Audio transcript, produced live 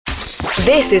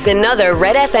This is another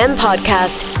Red FM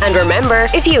podcast. And remember,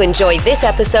 if you enjoyed this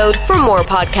episode, for more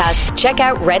podcasts, check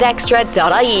out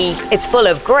redextra.ie. It's full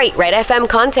of great Red FM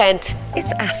content.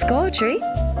 It's Ask Audrey.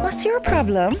 What's your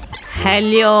problem?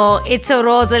 Hello, it's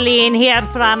Rosealeen here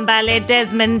from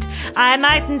Ballydesmond. I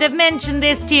mightn't have mentioned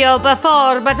this to you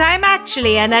before, but I'm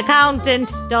actually an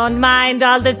accountant. Don't mind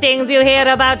all the things you hear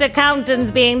about accountants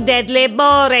being deadly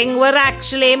boring. We're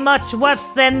actually much worse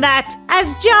than that.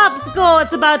 As jobs go,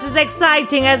 it's about as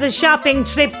exciting as a shopping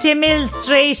trip to Mill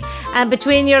Street. And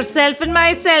between yourself and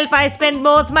myself, I spend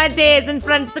most of my days in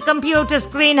front of the computer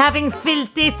screen having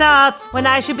filthy thoughts when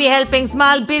I should be helping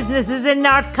small businesses in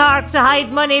North Cork to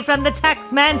hide money from the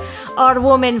taxman, or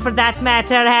woman for that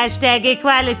matter,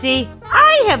 #equality.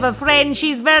 I have a friend,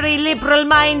 she's very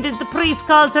liberal-minded. The priest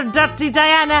calls her Dirty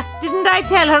Diana. Didn't I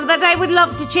tell her that I would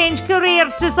love to change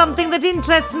career to something that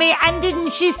interests me? And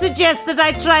didn't she suggest that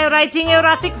I try writing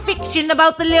erotic fiction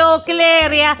about the local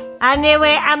area?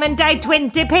 Anyway, amn't I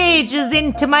 20 pages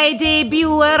into my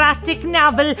debut erotic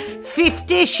novel,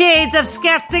 50 Shades of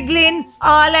Scartaglin?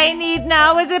 All I need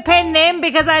now is a pen name,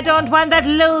 because I don't want that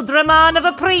loathramon of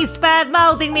a priest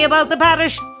bad-mouthing me about the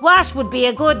parish. What would be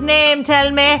a good name,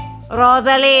 tell me?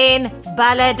 Rosealeen,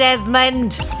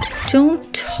 Ballydesmond.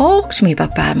 Don't talk to me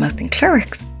about bad-mouthing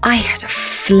clerics. I had a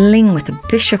fling with a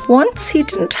bishop once. He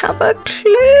didn't have a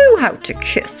clue how to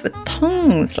kiss with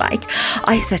tongues.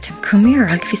 I said to him, come here,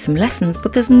 I'll give you some lessons,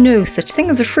 but there's no such thing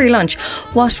as a free lunch.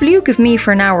 What will you give me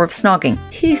for an hour of snogging?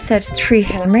 He said 3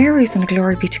 Hail Marys and a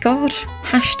glory be to God.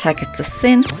 Hashtag it's a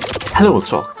sin. Hello,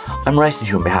 Woodstock. I'm writing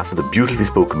to you on behalf of the beautifully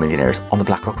spoken millionaires on the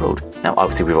Blackrock Road. Now,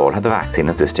 obviously, we've all had the vaccine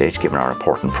at this stage, given our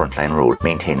important frontline role,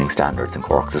 maintaining standards in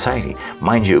Cork society.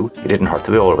 Mind you, it didn't hurt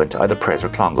that we all went to either Prez or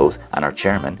Clongowes, and our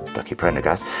chairman, Ducky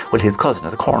Prendergast, well, his cousin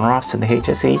has a corner office in the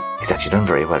HSE. He's actually done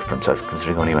very well for himself,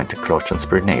 considering he only went to Clutch and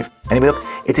Spiritnave. Anyway, look,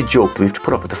 it's a joke that we have to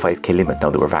put up with the 5k limit now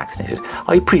that we're vaccinated.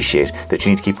 I appreciate that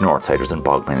you need to keep Northsiders and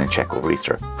Bogmen in check over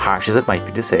Easter. Harsh as it might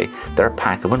be to say, they're a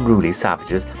pack of unruly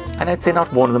savages, and I'd say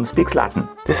not one of them speaks Latin.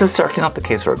 This is certainly not the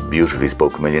case for beautifully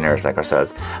spoken millionaires like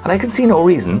ourselves, and I can see no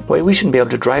reason why we shouldn't be able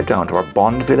to drive down to our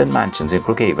Bond Villain mansions in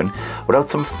Crookhaven without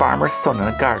some farmer's son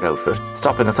in a guard outfit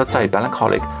stopping us outside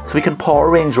Ballincollig so we can paw our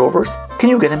Range Rovers. Can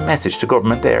you get a message to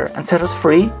government there and set us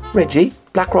free, Reggie?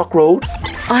 Blackrock Road?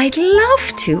 I'd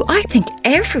love to. I think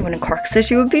everyone in Cork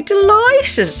City would be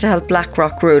delighted to help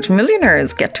Blackrock Road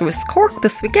millionaires get to West Cork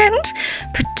this weekend,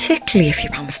 particularly if you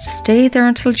promise to stay there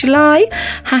until July.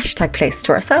 Hashtag place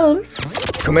to ourselves.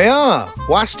 Come here.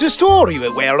 What's the story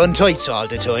with wearing tights all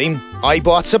the time? I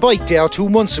bought a bike there 2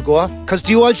 months ago because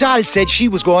the old doll said she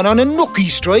was going on a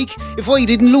nookie strike if I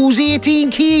didn't lose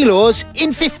 18 kilos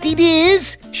in 50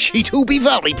 days. She do be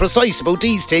very precise about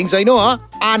these things, I know.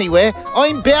 Anyway,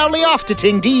 I'm barely off the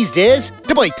thing these days,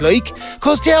 the bike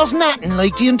because there's nothing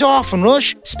like the endorphin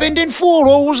rush, spending 4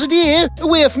 hours a day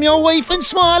away from your wife and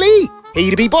Smalley.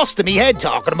 He'd be busting me head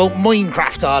talking about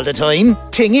Minecraft all the time.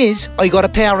 Thing is, I got a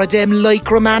pair of them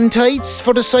Lycra man tights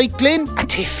for the cycling, and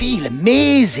they feel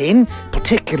amazing,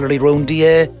 particularly round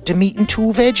the meat and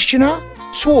 2 veg, you know.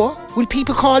 So, will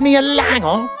people call me a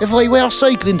langer if I wear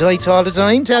cycling tights all the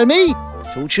time? Tell me.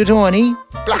 Don't you, Tony?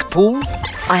 Blackpool?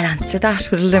 I'll answer that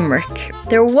with a limerick.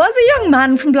 There was a young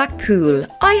man from Blackpool.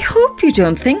 I hope you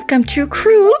don't think I'm too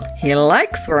cruel. He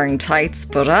likes wearing tights,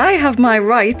 but I have my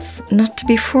rights not to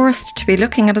be forced to be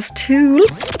looking at his tool.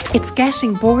 It's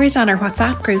getting bored on our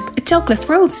WhatsApp group. Douglas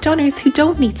Road stunners who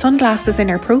don't need sunglasses in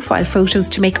our profile photos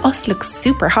to make us look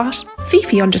super hot.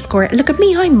 Fifi_look at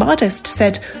me, I'm modest,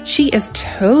 said she is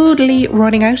totally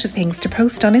running out of things to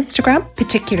post on Instagram,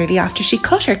 particularly after she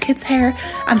cut her kids' hair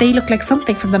and they look like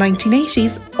something from the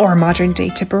 1980s or modern day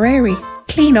Tipperary.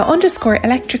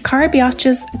 Kleena_electric car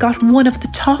biatches got one of the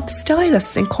top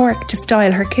stylists in Cork to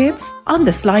style her kids on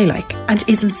the sly and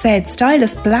isn't said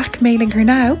stylist blackmailing her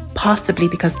now, possibly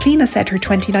because Kleena said her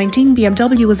 2019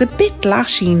 BMW was a bit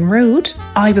lashy in road.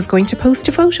 I was going to post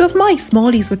a photo of my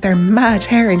smallies with their mad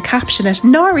hair and caption it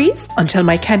Norries until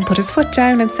my Ken put his foot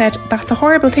down and said that's a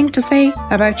horrible thing to say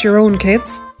about your own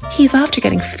kids. He's after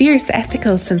getting fierce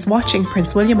ethical since watching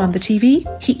Prince William on the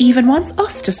TV. He even wants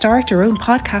us to start our own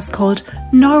podcast called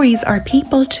Norries Are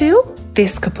People Too.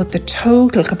 This could put the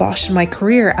total kibosh in my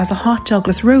career as a hot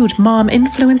Douglas Road mom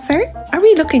influencer. Are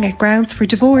we looking at grounds for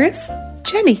divorce?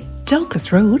 Jenny,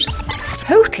 Douglas Road.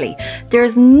 Totally.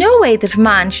 There's no way that a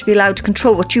man should be allowed to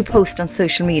control what you post on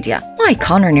social media. My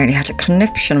Connor nearly had a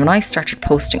conniption when I started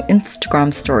posting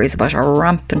Instagram stories about our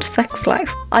rampant sex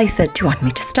life. I said, do you want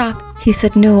me to stop? He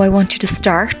said, no, I want you to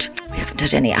start. We haven't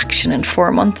had any action in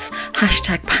 4 months.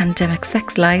 Hashtag pandemic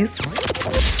sex lies.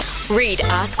 Read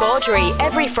Ask Audrey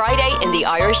every Friday in the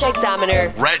Irish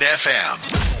Examiner. Red FM.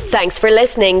 Thanks for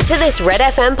listening to this Red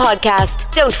FM podcast.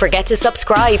 Don't forget to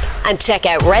subscribe and check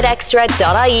out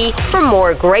redextra.ie for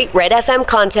more great Red FM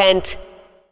content.